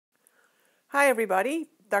Hi everybody,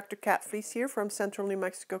 Dr. Kat here from Central New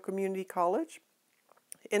Mexico Community College.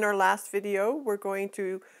 In our last video, we're going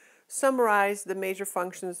to summarize the major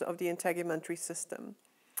functions of the integumentary system.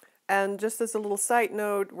 And just as a little side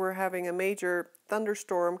note, we're having a major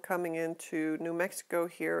thunderstorm coming into New Mexico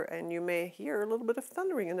here, and you may hear a little bit of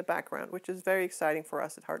thundering in the background, which is very exciting for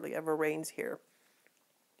us. It hardly ever rains here.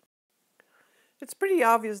 It's pretty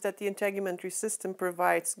obvious that the integumentary system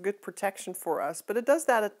provides good protection for us, but it does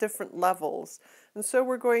that at different levels. And so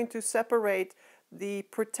we're going to separate the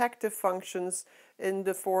protective functions in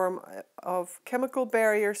the form of chemical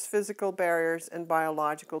barriers, physical barriers, and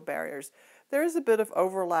biological barriers. There is a bit of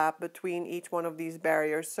overlap between each one of these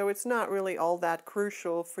barriers, so it's not really all that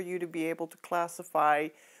crucial for you to be able to classify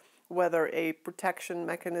whether a protection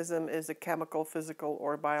mechanism is a chemical, physical,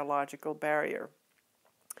 or biological barrier.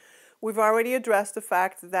 We've already addressed the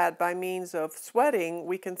fact that by means of sweating,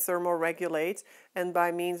 we can thermoregulate, and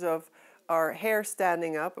by means of our hair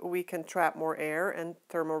standing up, we can trap more air and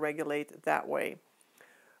thermoregulate that way.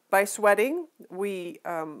 By sweating, we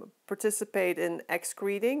participate in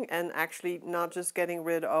excreting and actually not just getting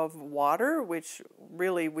rid of water, which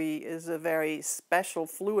really is a very special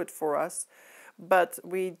fluid for us, but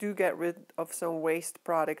we do get rid of some waste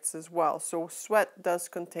products as well. So sweat does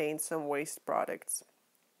contain some waste products.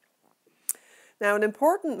 Now, an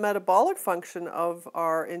important metabolic function of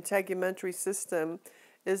our integumentary system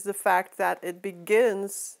is the fact that it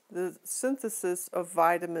begins the synthesis of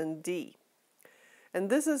vitamin D. And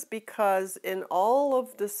this is because in all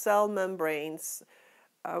of the cell membranes,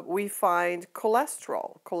 we find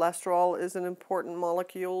cholesterol. Cholesterol is an important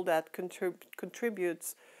molecule that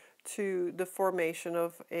contributes to the formation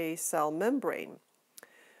of a cell membrane.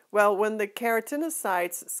 Well, when the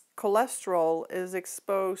keratinocytes' cholesterol is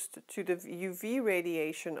exposed to the UV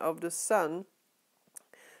radiation of the sun,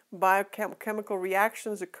 biochemical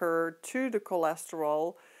reactions occur to the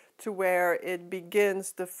cholesterol to where it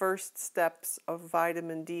begins the first steps of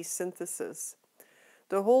vitamin D synthesis.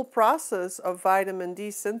 The whole process of vitamin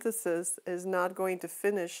D synthesis is not going to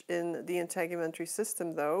finish in the integumentary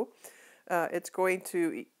system, though. It's going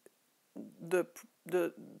to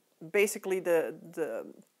basically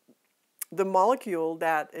the molecule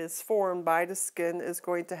that is formed by the skin is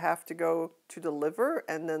going to have to go to the liver,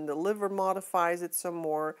 and then the liver modifies it some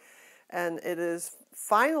more, and it is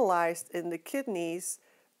finalized in the kidneys.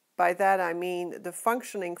 By that I mean the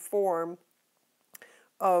functioning form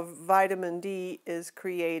of vitamin D is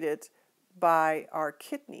created by our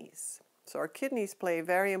kidneys. So our kidneys play a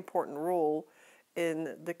very important role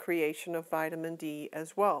in the creation of vitamin D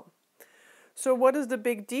as well. So what is the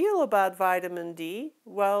big deal about vitamin D?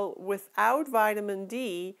 Well, without vitamin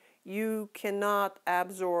D, you cannot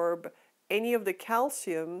absorb any of the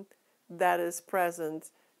calcium that is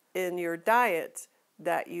present in your diet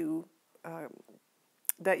that you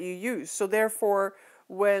use. So therefore,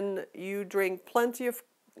 when you drink plenty of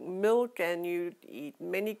milk and you eat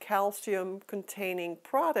many calcium-containing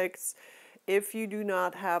products, if you do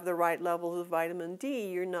not have the right levels of vitamin D,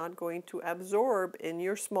 you're not going to absorb in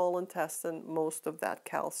your small intestine most of that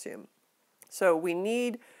calcium. So we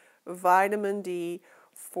need vitamin D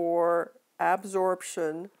for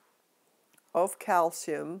absorption of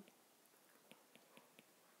calcium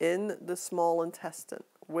in the small intestine.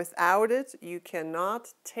 Without it, you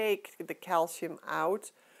cannot take the calcium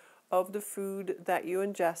out of the food that you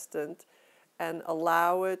ingested and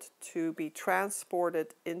allow it to be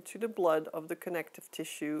transported into the blood of the connective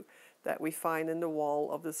tissue that we find in the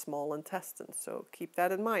wall of the small intestine. So keep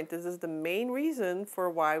that in mind. This is the main reason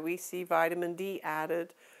for why we see vitamin D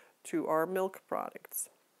added to our milk products.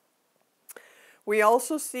 We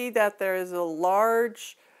also see that there is a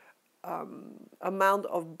large amount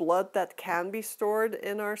of blood that can be stored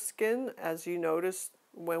in our skin. As you notice,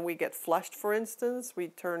 when we get flushed, for instance, we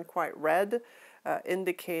turn quite red,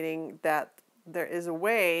 indicating that there is a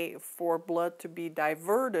way for blood to be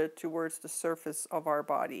diverted towards the surface of our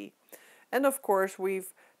body. And of course,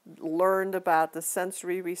 we've learned about the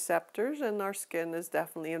sensory receptors, and our skin is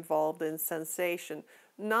definitely involved in sensation,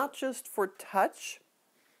 not just for touch.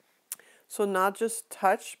 So not just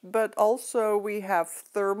touch, but also we have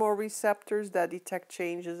thermoreceptors that detect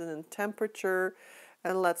changes in temperature,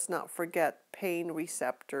 and let's not forget pain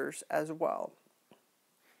receptors as well.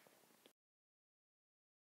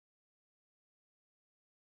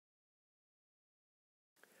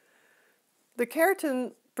 The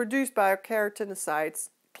keratin produced by our keratinocytes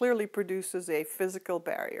clearly produces a physical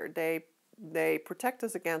barrier. They protect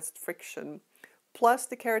us against friction. Plus,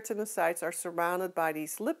 the keratinocytes are surrounded by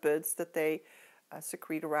these lipids that they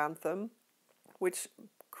secrete around them, which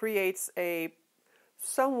creates a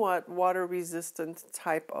somewhat water resistant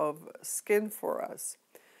type of skin for us.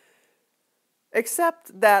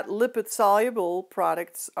 Except that lipid soluble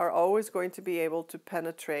products are always going to be able to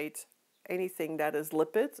penetrate anything that is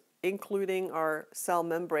lipid, including our cell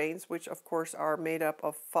membranes, which of course are made up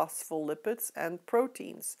of phospholipids and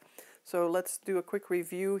proteins. So let's do a quick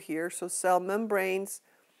review here. So cell membranes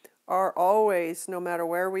are always, no matter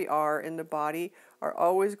where we are in the body, are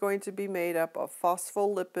always going to be made up of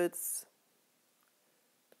phospholipids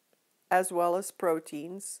as well as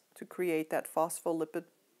proteins to create that phospholipid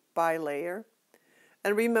bilayer.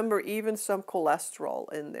 And remember, even some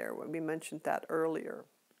cholesterol in there, when we mentioned that earlier.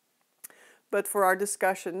 But for our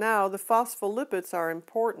discussion now, the phospholipids are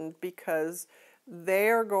important because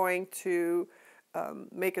they're going to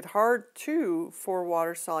make it hard for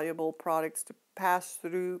water-soluble products to pass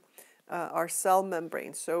through our cell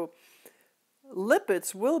membrane. So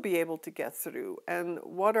lipids will be able to get through. And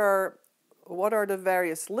what are the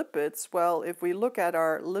various lipids? Well, if we look at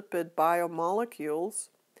our lipid biomolecules,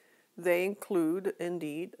 they include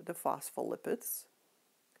indeed the phospholipids,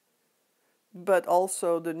 but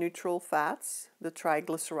also the neutral fats, the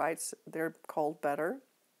triglycerides, they're called better.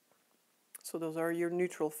 So those are your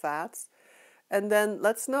neutral fats. And then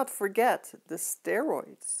let's not forget the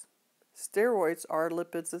steroids. Steroids are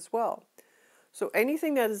lipids as well. So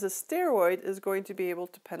anything that is a steroid is going to be able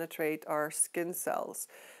to penetrate our skin cells.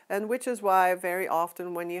 And which is why very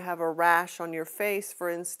often when you have a rash on your face, for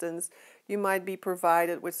instance, you might be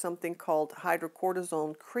provided with something called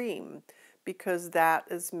hydrocortisone cream, because that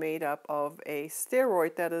is made up of a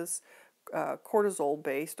steroid that is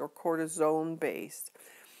cortisol-based or cortisone-based.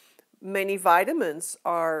 Many vitamins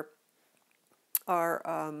are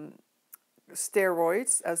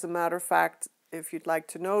steroids. As a matter of fact, if you'd like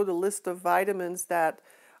to know, the list of vitamins that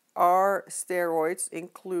are steroids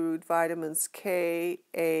include vitamins K,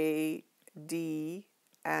 A, D,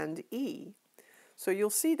 and E. So you'll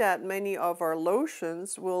see that many of our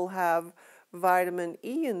lotions will have vitamin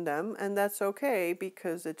E in them, and that's okay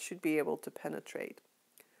because it should be able to penetrate.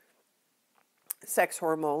 Sex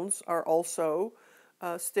hormones are also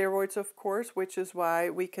steroids, of course, which is why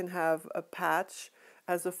we can have a patch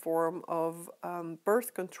as a form of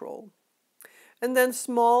birth control. And then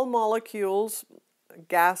small molecules,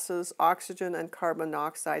 gases, oxygen and carbon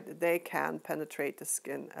dioxide, they can penetrate the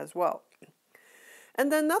skin as well.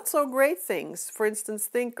 And then not so great things. For instance,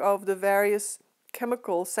 think of the various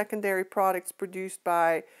chemical secondary products produced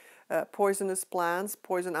by poisonous plants.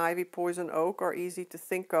 Poison ivy, poison oak are easy to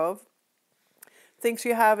think of. Things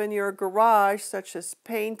you have in your garage, such as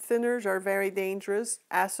paint thinners, are very dangerous.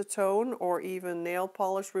 Acetone or even nail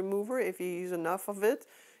polish remover, if you use enough of it,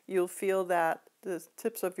 you'll feel that the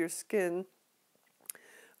tips of your skin,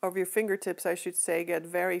 of your fingertips I should say, get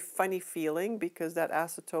very funny feeling because that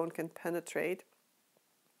acetone can penetrate.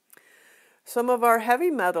 Some of our heavy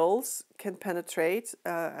metals can penetrate,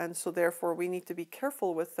 and so therefore we need to be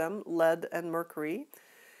careful with them, lead and mercury.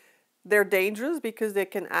 They're dangerous because they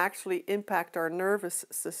can actually impact our nervous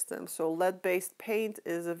system. So lead-based paint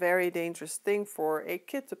is a very dangerous thing for a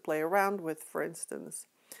kid to play around with, for instance.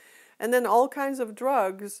 And then all kinds of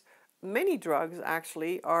drugs, many drugs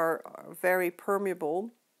actually, are very permeable.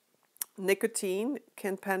 Nicotine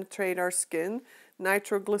can penetrate our skin.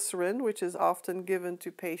 Nitroglycerin, which is often given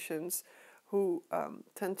to patients who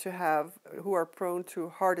who are prone to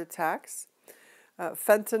heart attacks.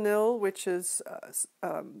 Fentanyl, which is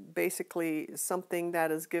basically something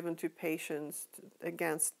that is given to patients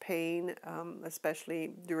against pain,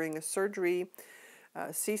 especially during a surgery.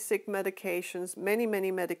 Seasick medications, many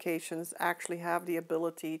medications actually have the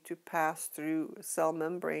ability to pass through cell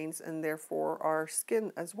membranes and therefore our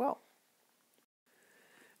skin as well.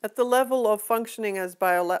 At the level of functioning as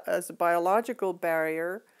a biological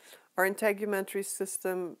barrier, our integumentary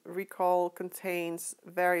system, recall, contains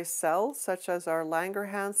various cells, such as our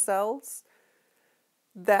Langerhans cells,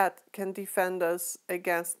 that can defend us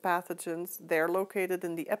against pathogens. They're located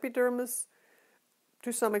in the epidermis,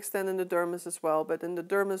 to some extent in the dermis as well, but in the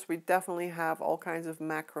dermis we definitely have all kinds of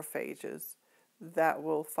macrophages that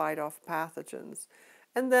will fight off pathogens.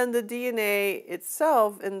 And then the DNA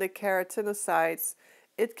itself in the keratinocytes,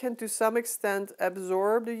 it can to some extent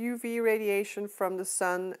absorb the UV radiation from the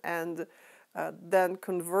sun and then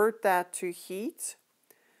convert that to heat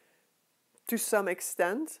to some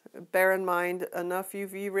extent. Bear in mind, enough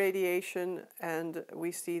UV radiation and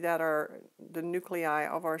we see that the nuclei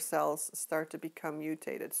of our cells start to become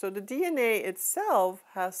mutated. So the DNA itself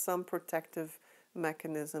has some protective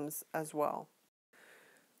mechanisms as well.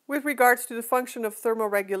 With regards to the function of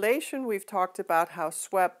thermoregulation, we've talked about how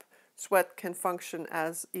sweat can function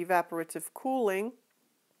as evaporative cooling.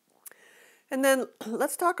 And then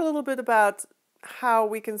let's talk a little bit about how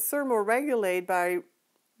we can thermoregulate by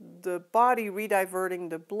the body rediverting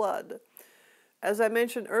the blood. As I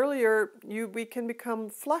mentioned earlier, we can become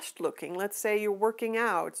flushed looking. Let's say you're working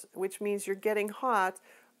out, which means you're getting hot.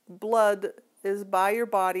 Blood is by your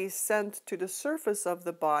body sent to the surface of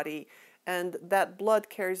the body, and that blood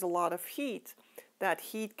carries a lot of heat. That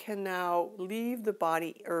heat can now leave the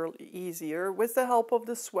body easier with the help of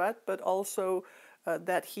the sweat, but also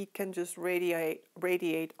that heat can just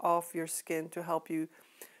radiate off your skin to help you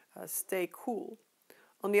stay cool.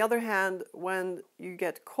 On the other hand, when you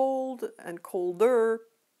get cold and colder,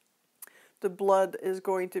 the blood is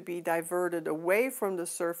going to be diverted away from the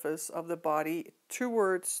surface of the body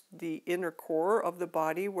towards the inner core of the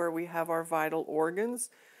body where we have our vital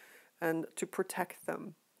organs and to protect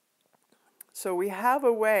them. So we have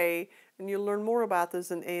a way, and you'll learn more about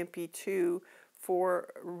this in AMP2, for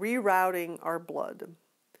rerouting our blood.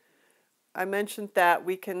 I mentioned that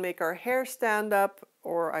we can make our hair stand up,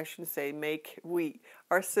 or I shouldn't say make,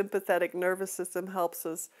 our sympathetic nervous system helps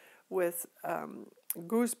us with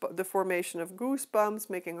the formation of goosebumps,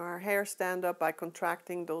 making our hair stand up by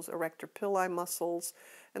contracting those erector pili muscles,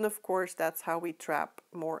 and of course that's how we trap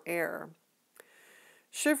more air.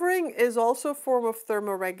 Shivering is also a form of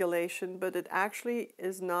thermoregulation, but it actually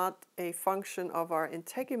is not a function of our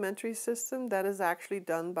integumentary system. That is actually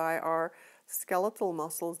done by our skeletal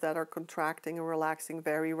muscles that are contracting and relaxing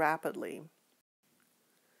very rapidly.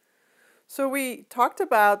 So we talked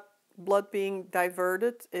about blood being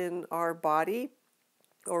diverted in our body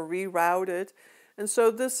or rerouted. And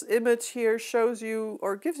so this image here shows you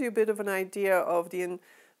or gives you a bit of an idea of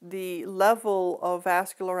the level of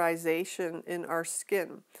vascularization in our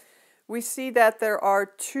skin. We see that there are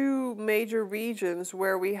two major regions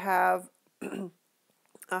where we have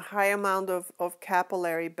a high amount of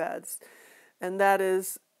capillary beds. And that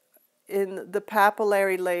is in the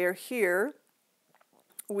papillary layer here.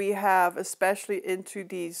 We have, especially into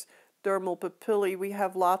these dermal papillae, we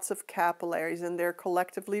have lots of capillaries, and they're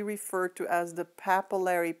collectively referred to as the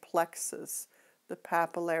papillary plexus. The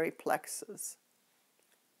papillary plexus.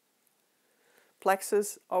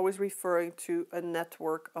 Plexus always referring to a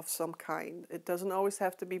network of some kind. It doesn't always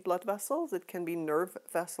have to be blood vessels. It can be nerve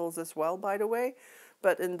vessels as well, by the way.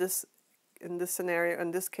 But in this scenario,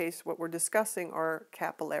 in this case, what we're discussing are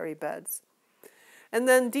capillary beds. And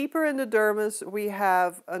then deeper in the dermis, we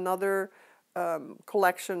have another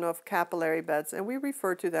collection of capillary beds, and we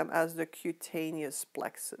refer to them as the cutaneous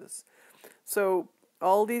plexus. So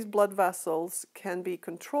all these blood vessels can be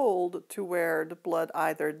controlled to where the blood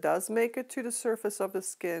either does make it to the surface of the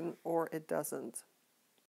skin or it doesn't.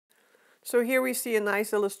 So here we see a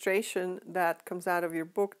nice illustration that comes out of your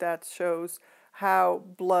book that shows how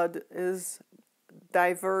blood is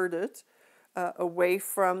diverted away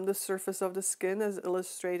from the surface of the skin, as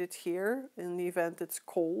illustrated here in the event it's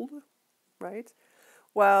cold, right?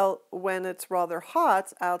 While when it's rather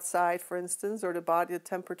hot outside, for instance, or the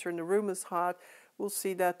temperature in the room is hot, we'll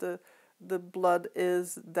see that the blood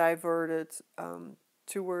is diverted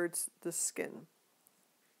towards the skin.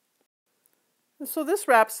 And so this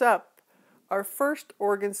wraps up our first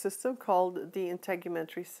organ system called the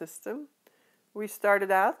integumentary system. We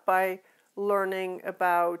started out by learning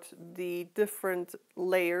about the different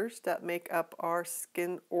layers that make up our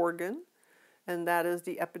skin organ, and that is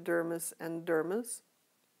the epidermis and dermis,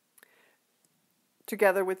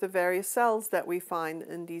 together with the various cells that we find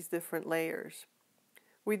in these different layers.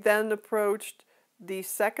 We then approached the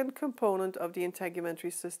second component of the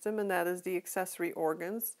integumentary system, and that is the accessory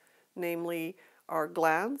organs, namely our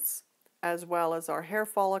glands, as well as our hair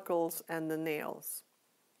follicles and the nails.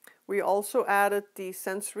 We also added the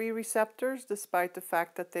sensory receptors, despite the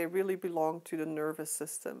fact that they really belong to the nervous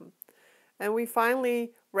system. And we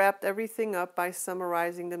finally wrapped everything up by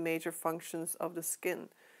summarizing the major functions of the skin.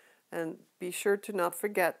 And be sure to not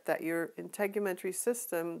forget that your integumentary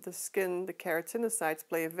system, the skin, the keratinocytes,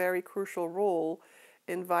 play a very crucial role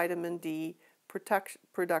in vitamin D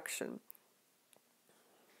production.